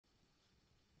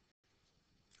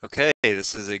Okay,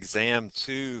 this is exam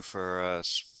 2 for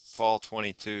fall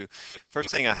 22. First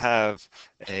thing I have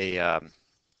a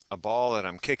ball that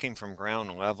I'm kicking from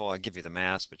ground level. I give you the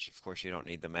mass, but of course you don't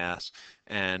need the mass.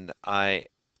 And I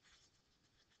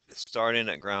start in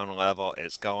at ground level,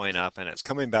 it's going up and it's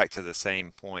coming back to the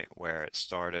same point where it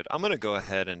started. I'm going to go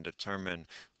ahead and determine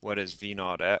what is V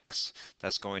naught x.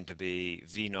 That's going to be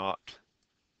V naught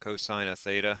cosine of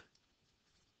theta,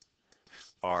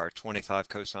 or 25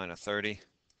 cosine of 30.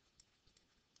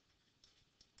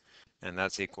 And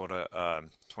that's equal to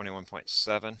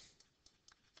 21.7.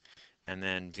 And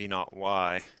then V naught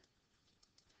y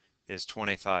is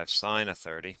 25 sine of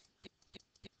 30.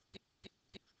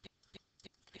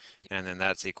 And then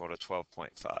that's equal to 12.5.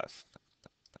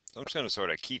 So I'm just going to sort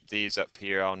of keep these up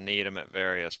here. I'll need them at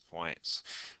various points.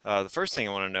 The first thing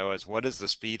I want to know is what is the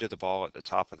speed of the ball at the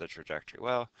top of the trajectory?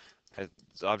 Well, as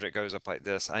the object goes up like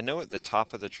this, I know at the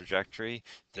top of the trajectory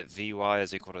that Vy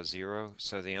is equal to 0,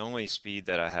 so the only speed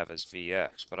that I have is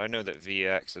Vx, but I know that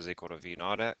Vx is equal to V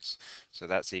naught x, so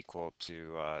that's equal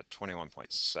to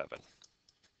 21.7.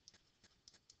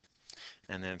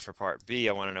 And then for part B,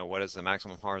 I want to know what is the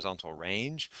maximum horizontal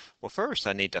range. Well, first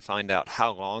I need to find out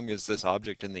how long is this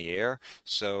object in the air.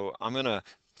 So I'm going to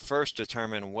first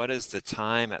determine what is the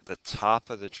time at the top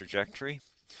of the trajectory.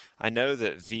 I know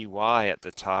that Vy at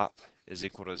the top is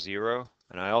equal to 0,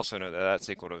 and I also know that that's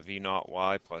equal to V naught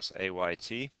y plus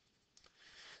AYT.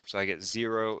 So I get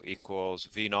 0 equals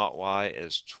V naught y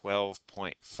is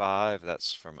 12.5,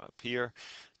 that's from up here,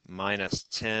 minus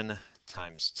 10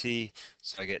 times t,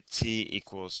 so I get t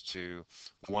equals to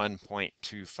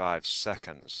 1.25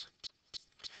 seconds.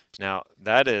 Now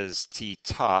that is t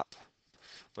top,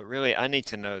 but really I need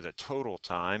to know the total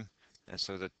time, and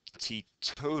so the t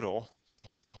total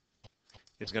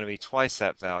is going to be twice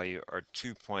that value, or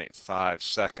 2.5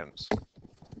 seconds.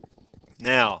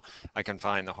 Now I can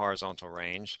find the horizontal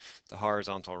range. The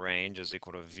horizontal range is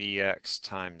equal to Vx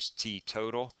times t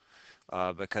total.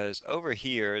 Because over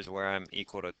here is where I'm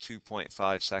equal to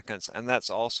 2.5 seconds, and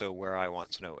that's also where I want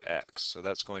to know x. So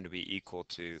that's going to be equal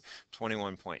to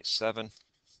 21.7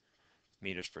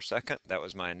 meters per second. That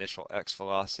was my initial x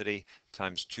velocity,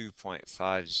 times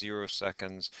 2.50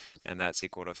 seconds, and that's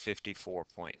equal to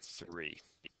 54.3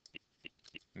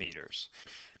 meters.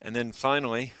 And then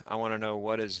finally, I want to know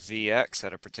what is Vx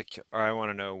at a particular, or I want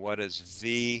to know what is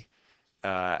V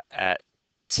at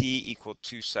t equal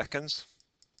 2 seconds.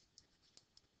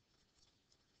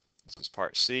 This is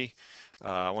part C.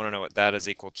 I want to know what that is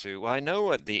equal to. Well, I know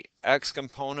what the x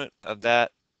component of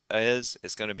that is.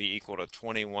 It's going to be equal to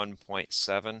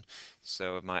 21.7.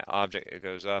 So if my object it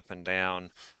goes up and down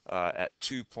at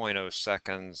 2.0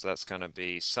 seconds, that's going to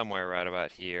be somewhere right about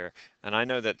here. And I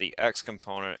know that the x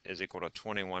component is equal to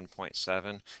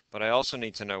 21.7, but I also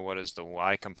need to know what is the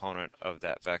y component of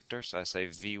that vector. So I say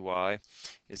Vy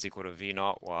is equal to V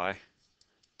naught y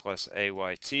plus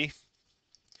AYT.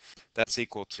 That's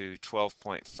equal to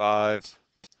 12.5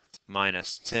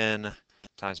 minus 10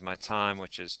 times my time,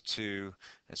 which is 2,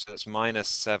 and so it's minus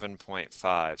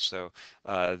 7.5. So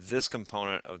this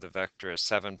component of the vector is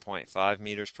 7.5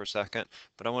 meters per second,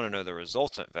 but I want to know the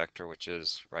resultant vector, which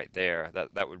is right there.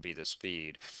 That would be the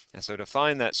speed. And so to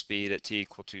find that speed at t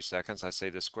equal 2 seconds, I say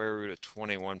the square root of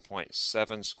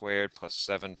 21.7 squared plus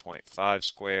 7.5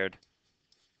 squared,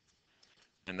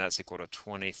 and that's equal to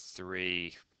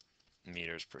 23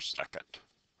 meters per second.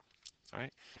 All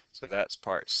right, so that's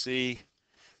part C.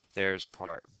 There's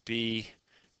part B,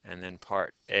 and then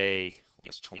part A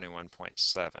is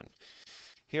 21.7.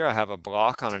 Here I have a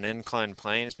block on an inclined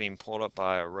plane. It's being pulled up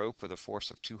by a rope with a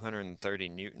force of 230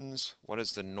 newtons. What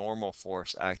is the normal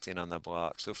force acting on the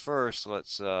block? So first,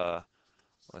 let's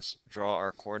draw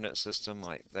our coordinate system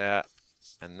like that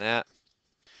and that.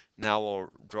 Now we'll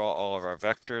draw all of our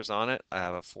vectors on it. I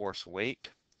have a force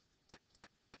weight.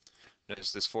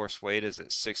 Notice this force weight is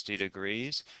at 60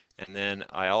 degrees. And then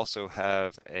I also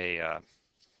have a,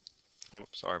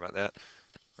 sorry about that.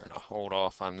 We're going to hold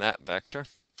off on that vector.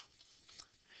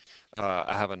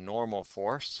 I have a normal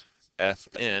force,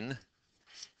 Fn,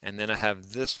 and then I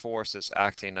have this force that's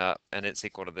acting up, and it's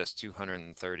equal to this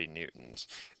 230 newtons.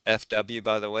 Fw,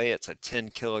 by the way, it's a 10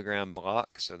 kilogram block,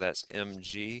 so that's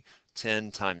mg.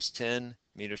 10 times 10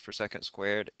 meters per second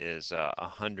squared is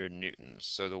 100 newtons.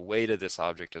 So the weight of this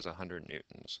object is 100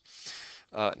 newtons.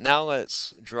 Now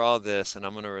let's draw this, and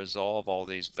I'm going to resolve all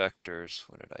these vectors.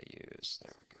 What did I use?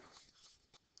 There we go.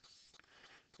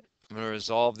 I'm going to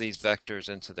resolve these vectors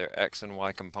into their x and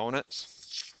y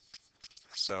components.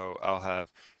 So I'll have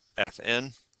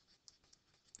Fn.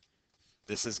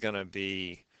 This is going to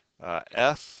be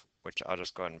F which I'll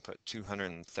just go ahead and put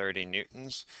 230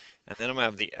 newtons. And then I'm going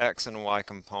to have the x and y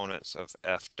components of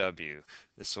Fw.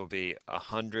 This will be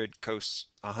 100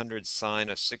 sine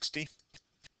of 60.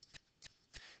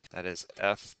 That is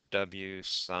Fw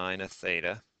sine of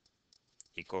theta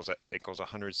equals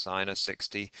 100 sine of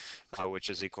 60, which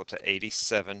is equal to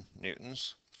 87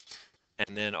 newtons.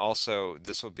 And then also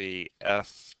this will be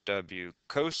Fw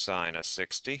cosine of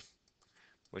 60,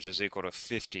 which is equal to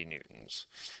 50 newtons.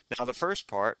 Now the first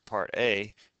part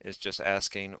A, is just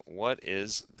asking what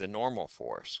is the normal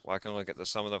force? Well, I can look at the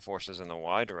sum of the forces in the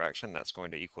y direction. That's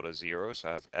going to equal to 0. So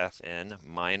I have Fn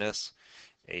minus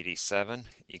 87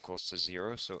 equals to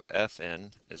 0, so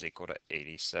Fn is equal to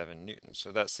 87 newtons.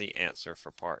 So that's the answer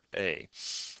for part A.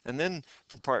 And then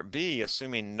for part B,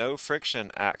 assuming no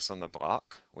friction acts on the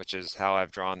block, which is how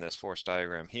I've drawn this force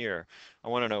diagram here, I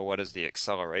want to know what is the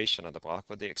acceleration of the block.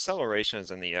 Well, the acceleration is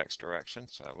in the x direction,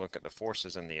 so I look at the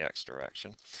forces in the x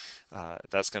direction.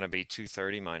 That's going to be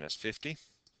 230 minus 50.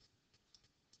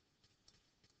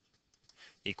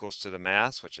 Equals to the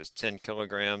mass, which is 10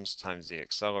 kilograms, times the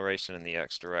acceleration in the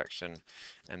x direction,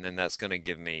 and then that's going to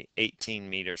give me 18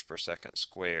 meters per second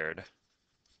squared.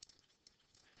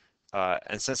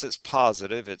 And since it's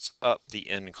positive, it's up the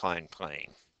inclined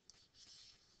plane.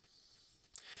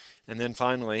 And then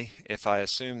finally, if I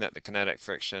assume that the kinetic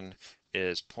friction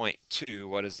is 0.2,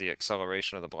 what is the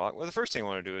acceleration of the block? Well, the first thing I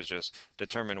want to do is just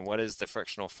determine what is the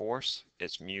frictional force.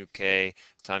 It's mu k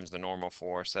times the normal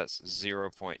force. That's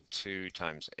 0.2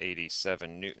 times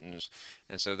 87 newtons.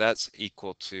 And so that's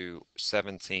equal to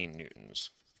 17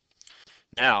 newtons.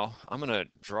 Now, I'm going to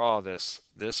draw this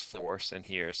force in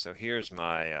here. So here's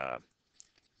my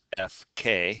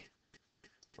Fk,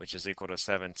 which is equal to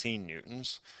 17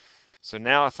 newtons. So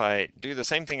now if I do the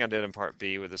same thing I did in part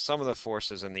B with the sum of the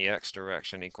forces in the x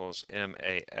direction equals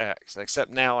max,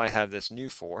 except now I have this new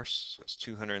force, so it's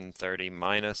 230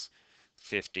 minus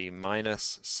 50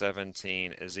 minus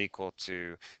 17 is equal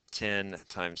to 10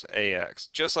 times ax,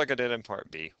 just like I did in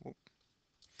part B.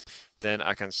 Then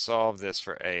I can solve this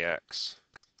for ax.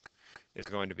 It's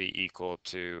going to be equal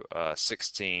to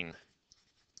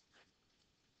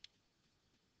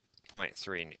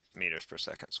 16.3 meters per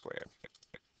second squared.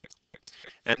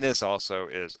 And this also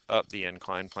is up the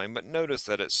inclined plane, but notice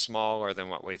that it's smaller than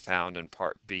what we found in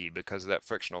part B because that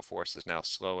frictional force is now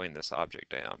slowing this object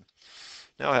down.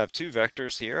 Now I have two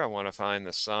vectors here. I want to find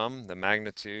the sum, the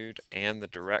magnitude, and the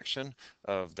direction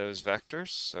of those vectors.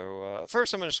 So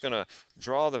first I'm just going to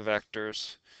draw the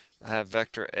vectors. I have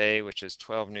vector A, which is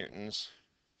 12 newtons.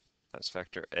 That's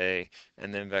vector A.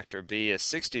 And then vector B is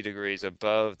 60 degrees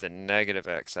above the negative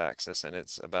x-axis, and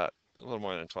it's about a little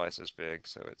more than twice as big,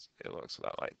 so it looks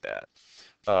about like that.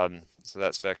 So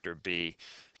that's vector B.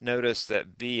 Notice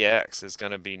that Bx is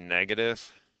going to be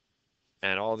negative,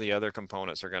 and all the other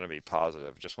components are going to be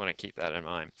positive. Just want to keep that in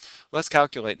mind. Let's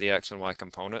calculate the x and y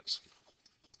components.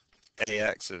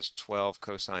 Ax is 12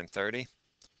 cosine 30.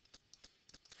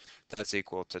 That's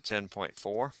equal to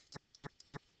 10.4.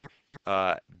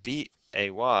 Bay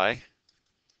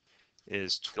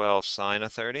is 12 sine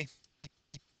of 30.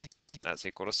 That's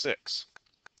equal to 6.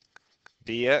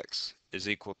 Bx is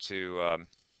equal to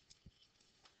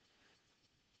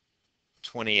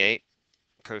 28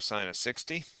 cosine of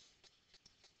 60.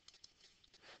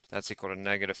 That's equal to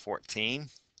negative 14.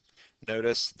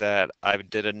 Notice that I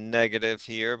did a negative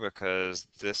here because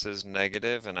this is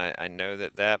negative, and I know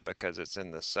that because it's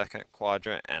in the second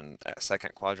quadrant, and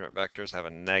second quadrant vectors have a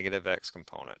negative x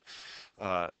component.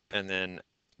 And then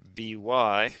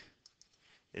By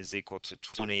is equal to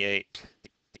 28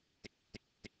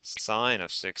 sine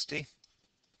of 60.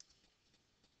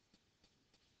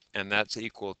 And that's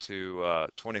equal to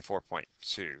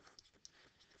 24.2.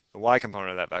 The y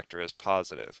component of that vector is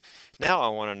positive. Now I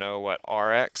want to know what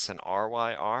Rx and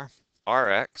Ry are.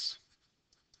 Rx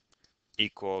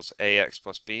equals Ax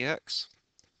plus Bx.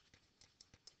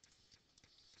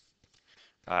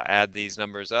 Add these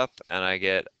numbers up and I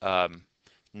get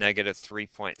negative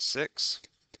 3.6.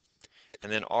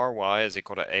 And then Ry is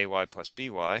equal to Ay plus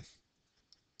By.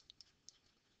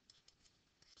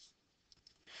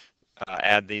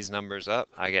 Add these numbers up,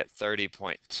 I get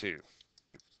 30.2.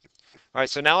 All right,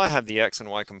 so now I have the x and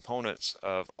y components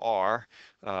of R.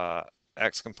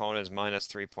 X component is minus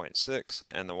 3.6,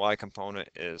 and the y component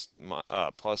is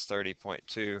plus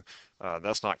 30.2.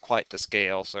 That's not quite to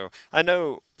scale, so I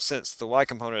know since the y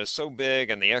component is so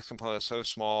big and the x component is so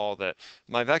small that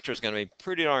my vector is going to be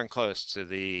pretty darn close to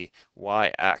the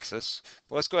y-axis.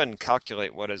 Let's go ahead and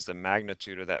calculate what is the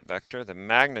magnitude of that vector. The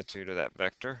magnitude of that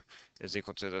vector is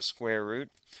equal to the square root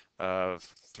of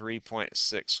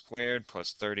 3.6 squared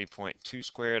plus 30.2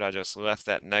 squared. I just left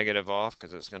that negative off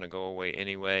because it's going to go away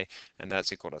anyway, and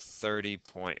that's equal to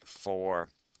 30.4.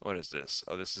 What is this?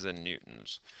 Oh, this is in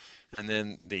newtons. And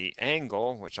then the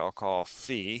angle, which I'll call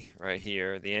phi right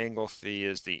here, the angle phi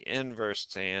is the inverse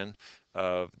tan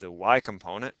of the y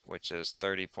component, which is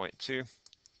 30.2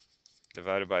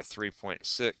 divided by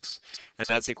 3.6, and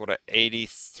that's equal to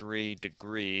 83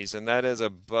 degrees, and that is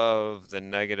above the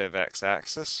negative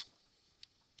x-axis.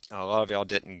 A lot of y'all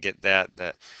didn't get that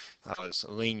I was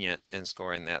lenient in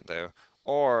scoring that though.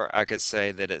 Or I could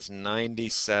say that it's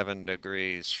 97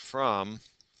 degrees from,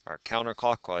 or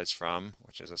counterclockwise from,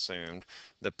 which is assumed,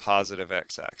 the positive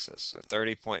x-axis. So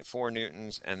 30.4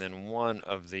 newtons, and then one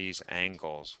of these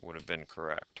angles would have been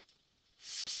correct.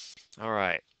 All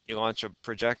right, you launch a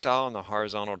projectile in the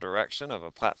horizontal direction of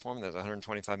a platform that's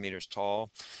 125 meters tall.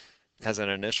 It has an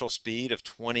initial speed of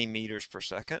 20 meters per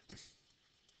second.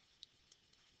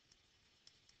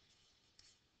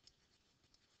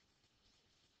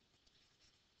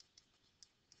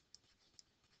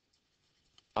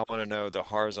 I want to know the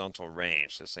horizontal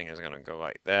range. This thing is going to go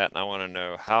like that, and I want to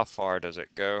know how far does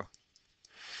it go.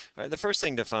 All right, the first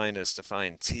thing to find is to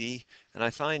find t, and I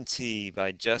find t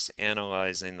by just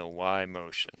analyzing the y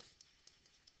motion.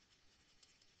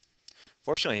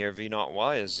 Fortunately here, v naught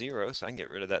y is 0, so I can get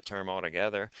rid of that term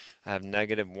altogether. I have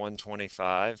negative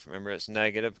 125. Remember, it's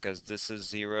negative because this is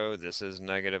 0, this is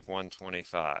negative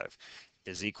 125,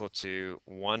 is equal to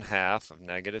 1/2 of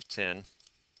negative 10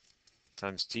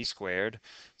 times t squared.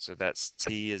 So that's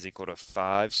t is equal to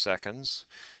 5 seconds.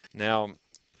 Now,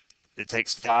 it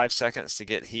takes 5 seconds to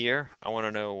get here. I want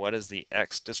to know what is the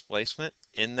x displacement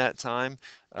in that time.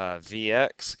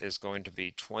 Vx is going to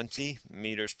be 20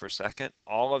 meters per second.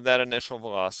 All of that initial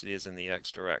velocity is in the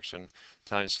x direction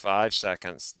times 5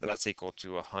 seconds. That's equal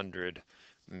to 100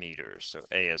 meters. So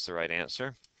A is the right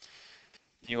answer.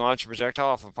 You launch a projectile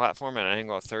off a platform at an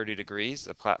angle of 30 degrees.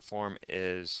 The platform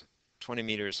is 20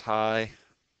 meters high.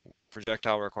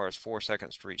 Projectile requires 4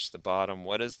 seconds to reach the bottom.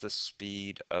 What is the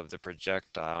speed of the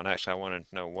projectile? And actually, I wanted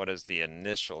to know what is the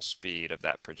initial speed of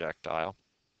that projectile.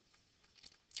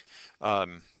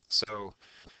 So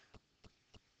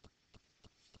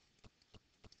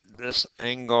this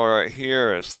angle right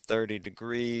here is 30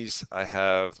 degrees. I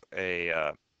have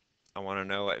I want to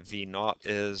know what V naught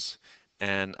is,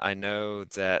 and I know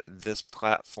that this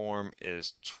platform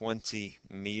is 20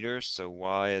 meters, so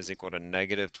Y is equal to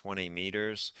negative 20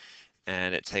 meters.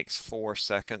 And it takes 4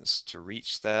 seconds to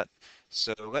reach that.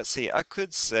 So let's see, I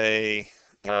could say,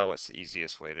 what's the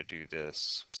easiest way to do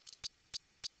this?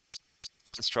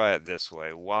 Let's try it this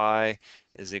way. Y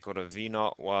is equal to V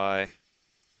naught Y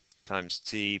times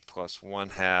T plus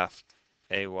 1/2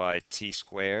 AY T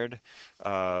squared.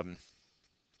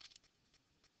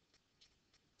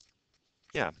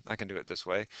 Yeah, I can do it this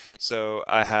way. So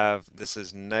I have, this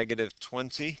is negative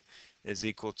 20 is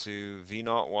equal to V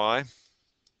naught Y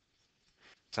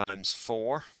times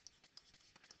 4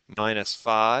 minus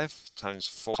 5 times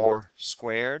 4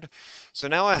 squared. So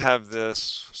now I have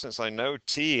this, since I know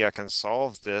t, I can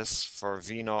solve this for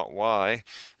v naught y,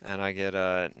 and I get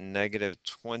a negative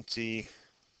 20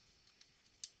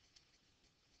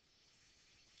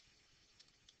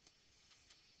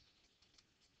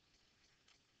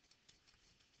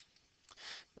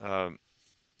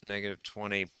 negative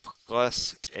 20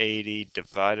 plus 80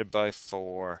 divided by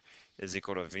 4 is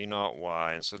equal to v naught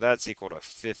y, and so that's equal to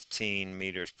 15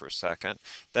 meters per second.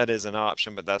 That is an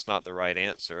option, but that's not the right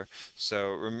answer.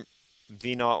 So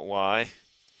v naught y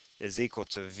is equal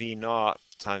to v naught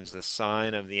times the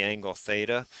sine of the angle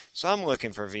theta. So I'm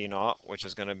looking for v naught, which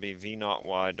is going to be v naught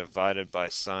y divided by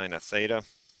sine of theta.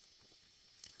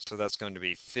 So that's going to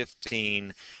be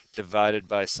 15 divided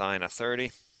by sine of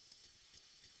 30,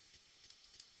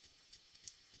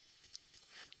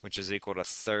 which is equal to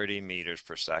 30 meters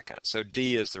per second. So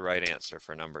D is the right answer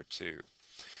for number 2.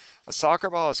 A soccer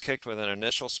ball is kicked with an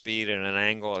initial speed and an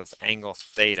angle of angle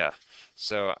theta.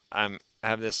 So I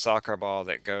have this soccer ball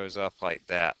that goes up like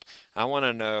that. I want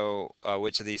to know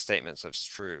which of these statements is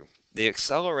true. The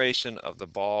acceleration of the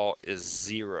ball is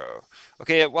 0.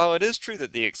 Okay, while it is true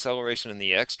that the acceleration in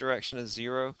the x direction is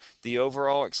 0, the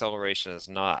overall acceleration is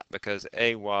not, because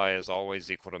AY is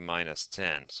always equal to minus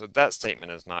 10. So that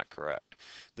statement is not correct.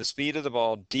 The speed of the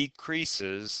ball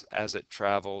decreases as it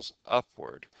travels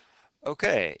upward.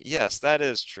 Okay, yes, that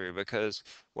is true because,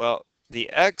 well, the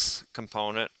x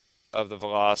component of the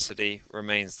velocity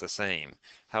remains the same.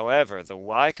 However, the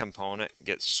y component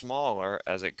gets smaller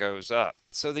as it goes up.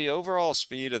 So the overall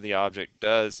speed of the object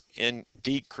does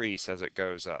decrease as it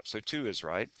goes up. So 2 is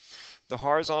right. The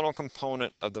horizontal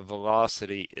component of the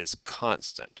velocity is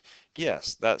constant.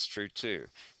 Yes, that's true too.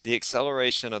 The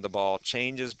acceleration of the ball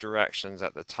changes directions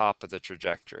at the top of the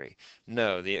trajectory.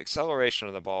 No, the acceleration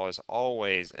of the ball is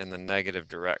always in the negative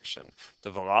direction.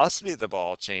 The velocity of the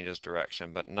ball changes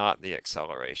direction, but not the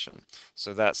acceleration.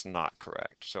 So that's not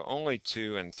correct. So only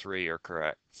 2 and 3 are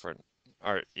correct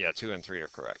or yeah, 2 and 3 are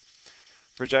correct.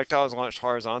 Projectile is launched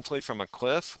horizontally from a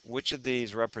cliff. Which of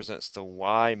these represents the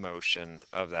y motion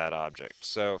of that object?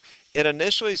 So it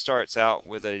initially starts out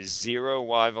with a 0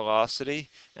 y velocity,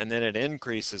 and then it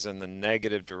increases in the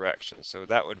negative direction. So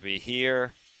that would be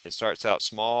here. It starts out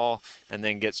small and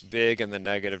then gets big in the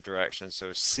negative direction.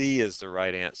 So C is the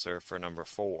right answer for number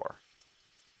 4.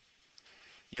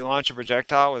 You launch a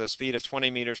projectile with a speed of 20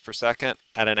 meters per second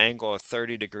at an angle of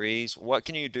 30 degrees. What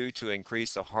can you do to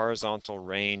increase the horizontal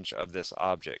range of this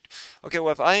object? Okay,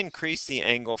 well, if I increase the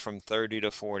angle from 30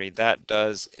 to 40, that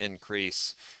does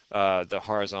increase the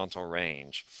horizontal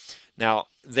range. Now,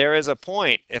 there is a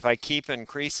point, if I keep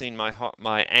increasing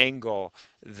my angle,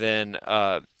 then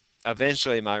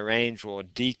eventually my range will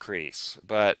decrease,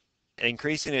 but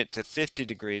increasing it to 50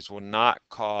 degrees will not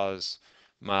cause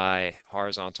my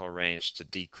horizontal range to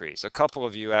decrease. A couple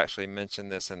of you actually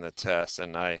mentioned this in the test,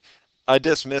 and I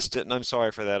dismissed it, and I'm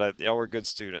sorry for that. Y'all were good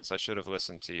students. I should have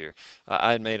listened to you.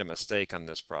 I had made a mistake on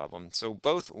this problem. So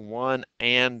both 1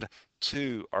 and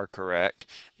 2 are correct,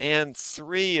 and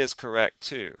 3 is correct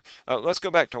too. Let's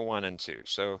go back to 1 and 2.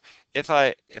 So if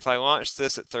I launch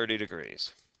this at 30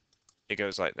 degrees, it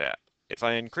goes like that. If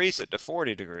I increase it to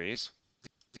 40 degrees,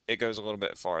 it goes a little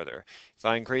bit farther. If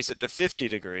I increase it to 50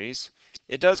 degrees,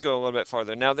 it does go a little bit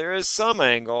farther. Now there is some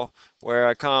angle where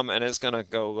I come and it's going to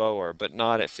go lower, but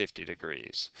not at 50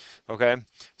 degrees. Okay,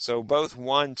 so both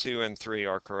 1, 2, and 3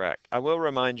 are correct. I will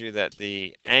remind you that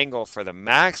the angle for the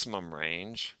maximum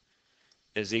range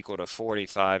is equal to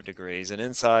 45 degrees. And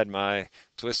inside my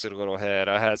twisted little head,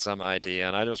 I had some idea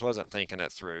and I just wasn't thinking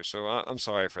it through. So I'm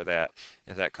sorry for that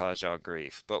if that caused y'all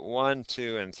grief. But 1,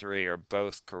 2, and 3 are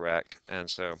both correct. And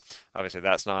so obviously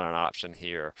that's not an option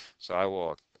here. So I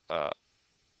will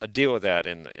deal with that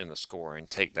in the scoring,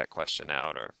 take that question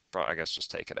out, or I guess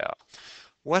just take it out.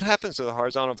 What happens to the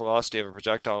horizontal velocity of a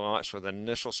projectile launched with an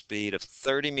initial speed of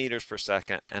 30 meters per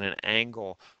second and an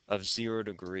angle of 0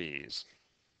 degrees?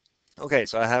 Okay,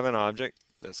 so I have an object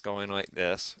that's going like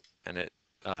this, and it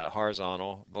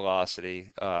horizontal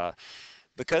velocity.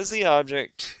 Because the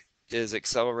object is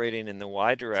accelerating in the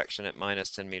y direction at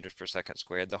minus 10 meters per second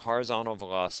squared, the horizontal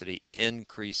velocity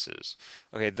increases.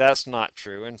 Okay, that's not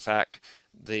true. In fact,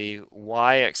 the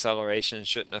y acceleration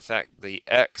shouldn't affect the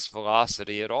x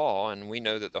velocity at all, and we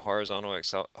know that the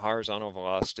horizontal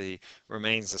velocity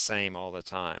remains the same all the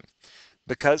time.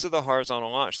 Because of the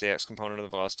horizontal launch, the x component of the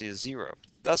velocity is 0.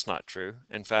 That's not true.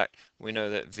 In fact, we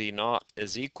know that v naught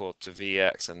is equal to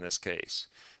vx in this case.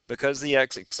 Because the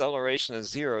x acceleration is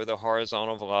 0, the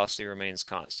horizontal velocity remains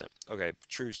constant. Okay,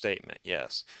 true statement,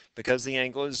 yes. Because the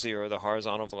angle is 0, the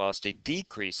horizontal velocity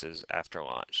decreases after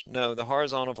launch. No, the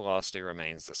horizontal velocity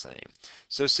remains the same.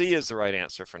 So C is the right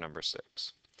answer for number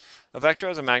 6. A vector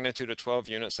has a magnitude of 12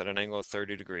 units at an angle of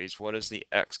 30 degrees. What is the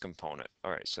x component?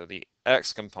 All right, so the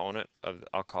x component of,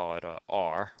 I'll call it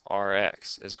r,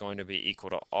 rx, is going to be equal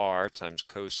to r times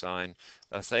cosine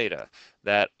of theta.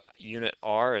 That unit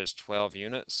r is 12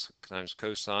 units times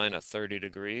cosine of 30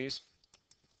 degrees.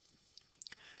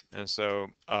 And so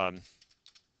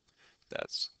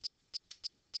that's,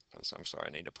 I'm sorry,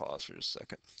 I need to pause for just a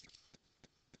second.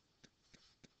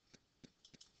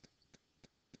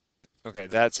 Okay,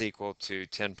 that's equal to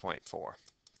 10.4.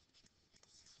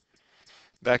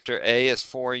 Vector A is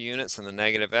 4 units in the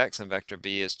negative x, and vector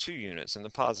B is 2 units in the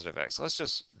positive x. Let's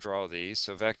just draw these.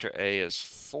 So vector A is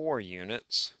 4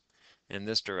 units in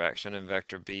this direction, and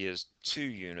vector B is 2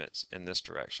 units in this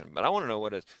direction. But I want to know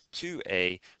what is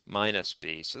 2A minus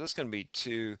B. So that's going to be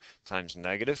 2 times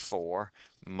negative 4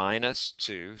 minus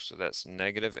 2. So that's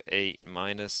negative 8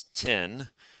 minus 10.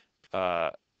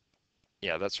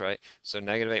 Yeah, that's right. So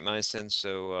negative 8 minus 10.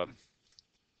 So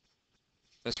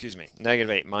excuse me,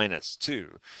 negative 8 minus 2.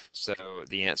 So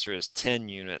the answer is 10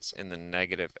 units in the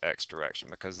negative x direction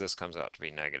because this comes out to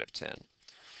be negative 10.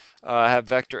 I have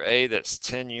vector A that's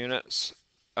 10 units,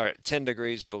 all right, 10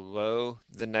 degrees below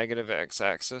the negative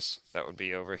x-axis. That would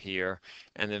be over here.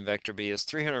 And then vector B is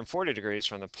 340 degrees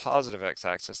from the positive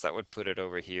x-axis. That would put it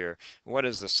over here. What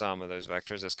is the sum of those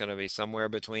vectors? It's going to be somewhere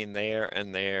between there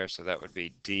and there. So that would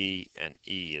be D, and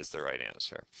E is the right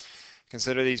answer.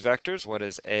 Consider these vectors. What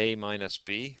is A minus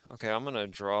B? Okay, I'm going to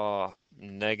draw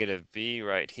negative B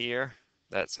right here.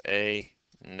 That's A,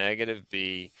 negative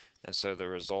B, and so the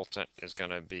resultant is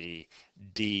going to be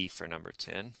D for number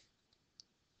 10.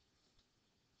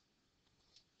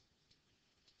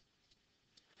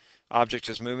 Object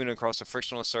is moving across a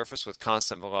frictionless surface with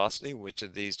constant velocity. Which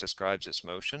of these describes its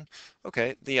motion?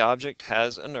 Okay, the object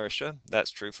has inertia. That's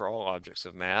true for all objects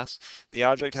of mass. The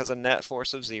object has a net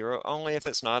force of 0 only if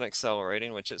it's not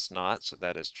accelerating, which it's not, so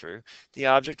that is true. The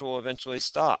object will eventually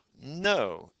stop.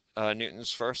 No.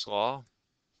 Newton's first law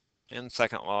and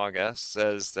second law, I guess,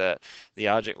 says that the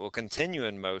object will continue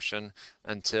in motion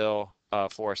until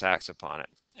force acts upon it.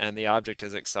 And the object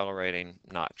is accelerating,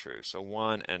 not true. So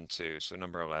 1 and 2, so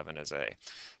number 11 is A.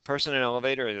 Person in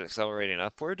elevator is accelerating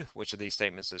upward. Which of these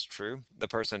statements is true? The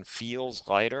person feels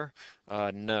lighter.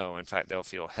 No, in fact, they'll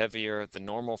feel heavier. The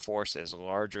normal force is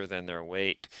larger than their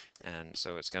weight, and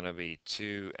so it's going to be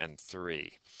 2 and 3.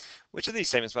 Which of these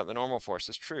statements about the normal force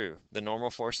is true? The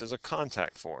normal force is a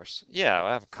contact force. Yeah,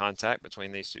 I have a contact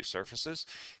between these two surfaces.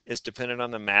 It's dependent on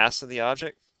the mass of the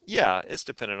object. Yeah, it's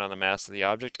dependent on the mass of the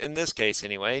object. In this case,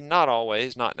 anyway, not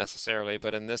always, not necessarily,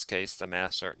 but in this case, the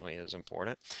mass certainly is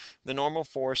important. The normal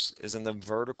force is in the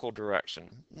vertical direction.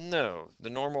 No,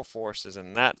 the normal force is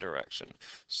in that direction.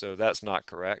 So that's not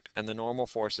correct. And the normal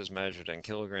force is measured in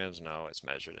kilograms. No, it's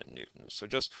measured in newtons. So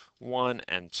just 1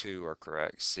 and 2 are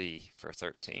correct. C for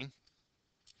 13.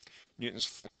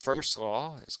 Newton's first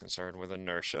law is concerned with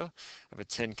inertia of a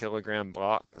 10-kilogram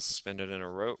block suspended in a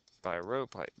rope by a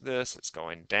rope like this. It's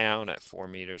going down at 4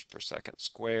 meters per second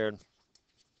squared.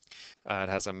 It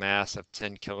has a mass of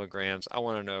 10 kilograms. I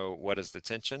want to know what is the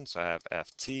tension, so I have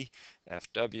Ft,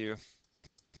 Fw,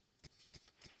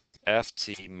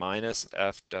 Ft minus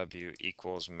Fw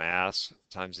equals mass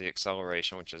times the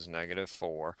acceleration, which is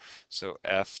 -4. So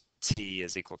Ft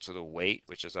is equal to the weight,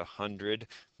 which is 100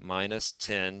 minus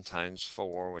 10 times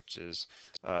 4, which is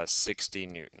 60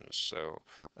 newtons. So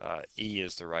E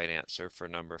is the right answer for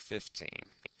number 15.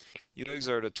 You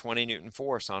exert a 20 Newton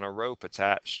force on a rope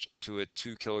attached to a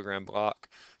 2-kilogram block.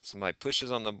 Somebody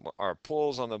pushes on the or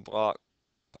pulls on the block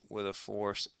with a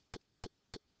force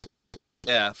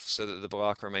F so that the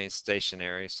block remains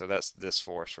stationary. So that's this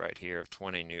force right here of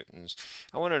 20 newtons.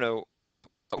 I want to know,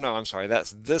 oh no, I'm sorry,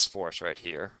 that's this force right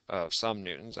here of some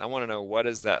newtons. I want to know what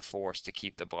is that force to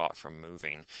keep the block from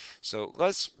moving. So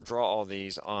let's draw all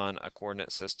these on a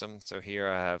coordinate system. So here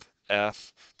I have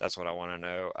F, that's what I want to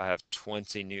know. I have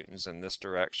 20 newtons in this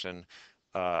direction.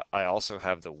 I also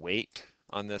have the weight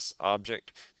on this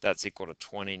object. That's equal to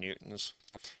 20 newtons.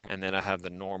 And then I have the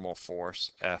normal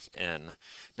force, Fn.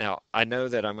 Now, I know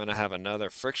that I'm going to have another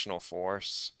frictional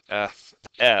force,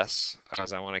 Fs,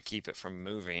 because I want to keep it from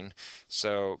moving.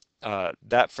 So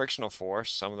that frictional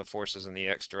force, sum of the forces in the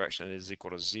x direction, is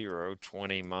equal to 0.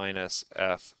 20 minus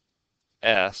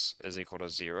Fs is equal to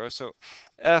 0. So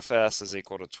Fs is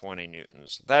equal to 20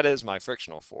 newtons. That is my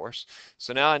frictional force.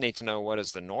 So now I need to know what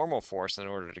is the normal force in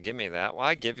order to give me that. Well,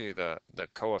 I give you the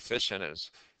coefficient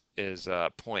is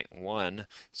 0.1.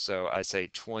 So I say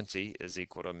 20 is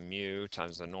equal to mu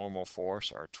times the normal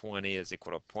force, or 20 is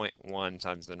equal to 0.1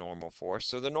 times the normal force.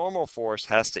 So the normal force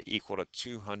has to equal to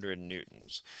 200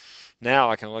 newtons. Now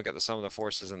I can look at the sum of the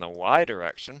forces in the y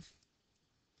direction.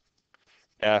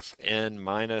 Fn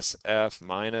minus F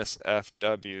minus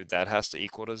Fw, that has to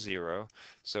equal to 0.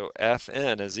 So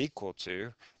Fn is equal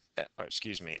to, or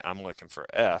excuse me, I'm looking for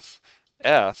F.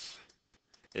 F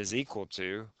is equal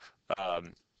to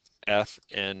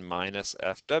Fn minus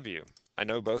Fw. I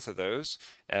know both of those.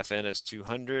 Fn is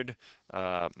 200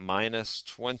 minus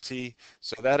 20.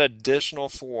 So that additional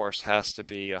force has to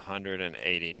be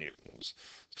 180 newtons.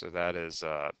 So that is,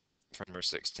 for number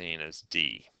 16 is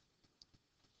D.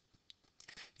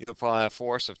 You apply a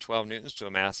force of 12 newtons to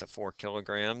a mass of 4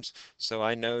 kilograms. So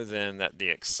I know then that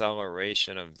the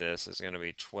acceleration of this is going to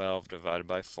be 12 divided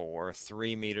by 4,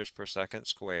 3 meters per second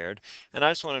squared. And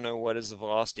I just want to know what is the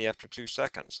velocity after 2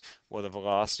 seconds. Well, the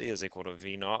velocity is equal to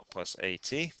v naught plus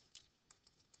at,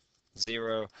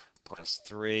 0 plus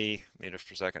 3 meters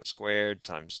per second squared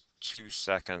times 2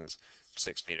 seconds,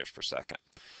 6 meters per second.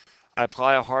 I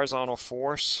apply a horizontal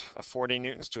force of 40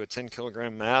 newtons to a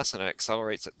 10-kilogram mass and it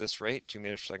accelerates at this rate, 2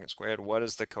 meters per second squared. What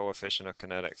is the coefficient of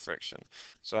kinetic friction?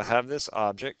 So I have this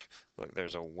object. Look,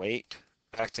 there's a weight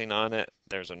acting on it.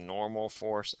 There's a normal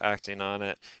force acting on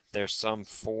it. There's some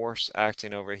force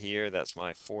acting over here. That's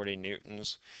my 40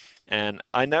 newtons. And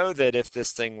I know that if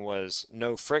this thing was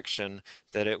no friction,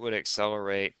 that it would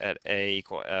accelerate at A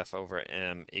equal F over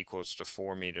M equals to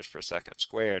 4 meters per second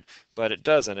squared, but it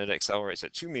doesn't. It accelerates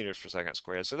at 2 meters per second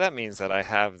squared. So that means that I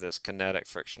have this kinetic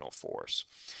frictional force.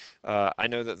 I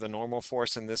know that the normal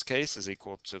force in this case is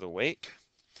equal to the weight,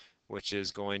 which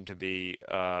is going to be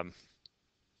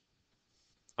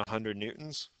 100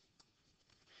 newtons.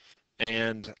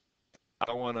 And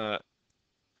I want to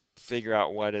figure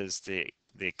out what is the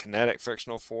kinetic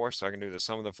frictional force. So I can do the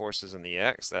sum of the forces in the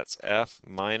x. That's F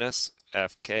minus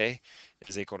Fk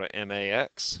is equal to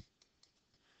max.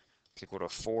 It's equal to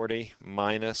 40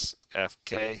 minus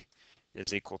Fk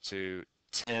is equal to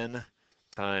 10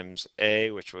 times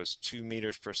A, which was 2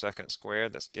 meters per second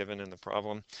squared. That's given in the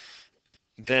problem.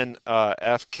 Then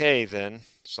Fk, then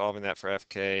solving that for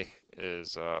Fk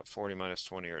is 40 minus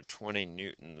 20, or 20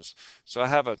 newtons. So I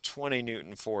have a 20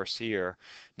 Newton force here.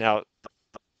 Now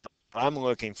I'm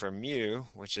looking for mu,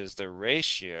 which is the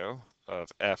ratio of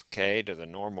Fk to the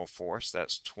normal force.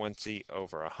 That's 20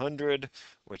 over 100,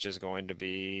 which is going to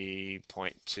be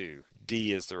 0.2.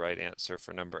 D is the right answer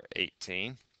for number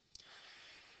 18.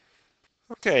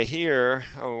 Okay, here,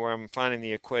 where I'm finding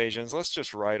the equations, let's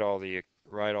just write all the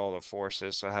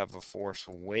forces. So I have a force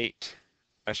weight.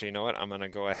 Actually, you know what? I'm going to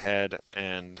go ahead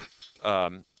and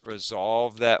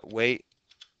resolve that weight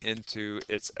into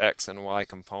its x and y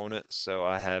components. So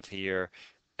I have here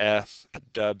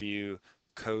Fw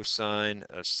cosine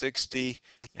of 60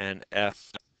 and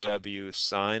Fw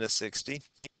sine of 60.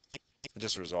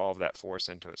 Just resolve that force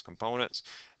into its components.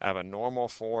 I have a normal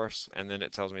force, and then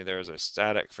it tells me there's a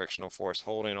static frictional force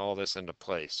holding all this into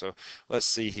place. So let's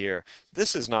see here.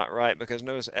 This is not right because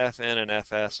notice Fn and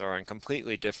Fs are in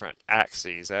completely different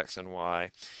axes, x and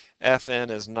y. Fn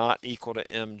is not equal to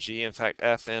mg. In fact,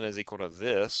 Fn is equal to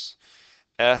this.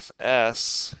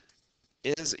 Fs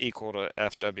is equal to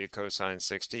Fw cosine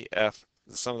 60.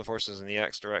 The sum of the forces in the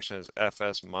x direction is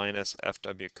Fs minus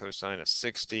Fw cosine of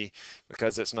 60.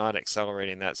 Because it's not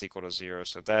accelerating, that's equal to 0,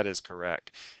 so that is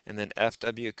correct. And then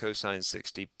Fw cosine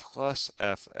 60 plus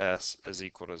Fs is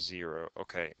equal to 0.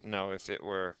 Okay, now if it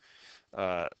were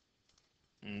uh,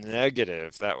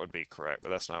 negative, that would be correct, but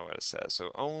that's not what it says.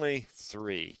 So only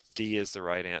 3. D is the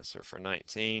right answer for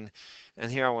 19.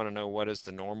 And here I want to know, what is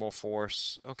the normal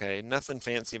force? Okay, nothing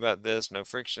fancy about this, no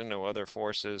friction, no other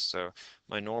forces, so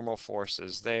my normal force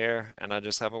is there, and I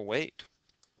just have a weight.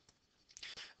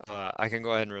 I can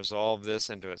go ahead and resolve this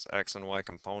into its x and y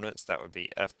components. That would be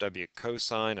Fw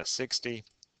cosine of 60,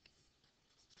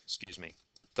 excuse me,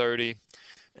 30,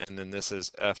 and then this is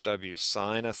Fw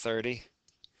sine of 30.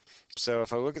 So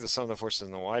if I look at the sum of the forces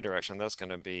in the y direction, that's going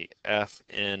to be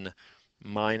Fn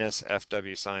minus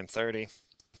Fw sine 30.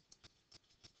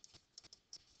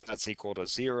 That's equal to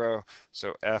 0.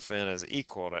 So Fn is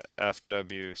equal to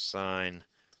Fw sine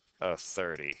of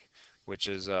 30, which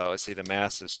is, let's see, the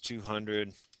mass is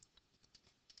 200.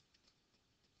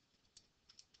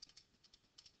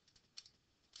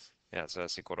 Yeah, so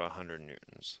that's equal to 100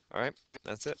 newtons. All right,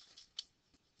 that's it.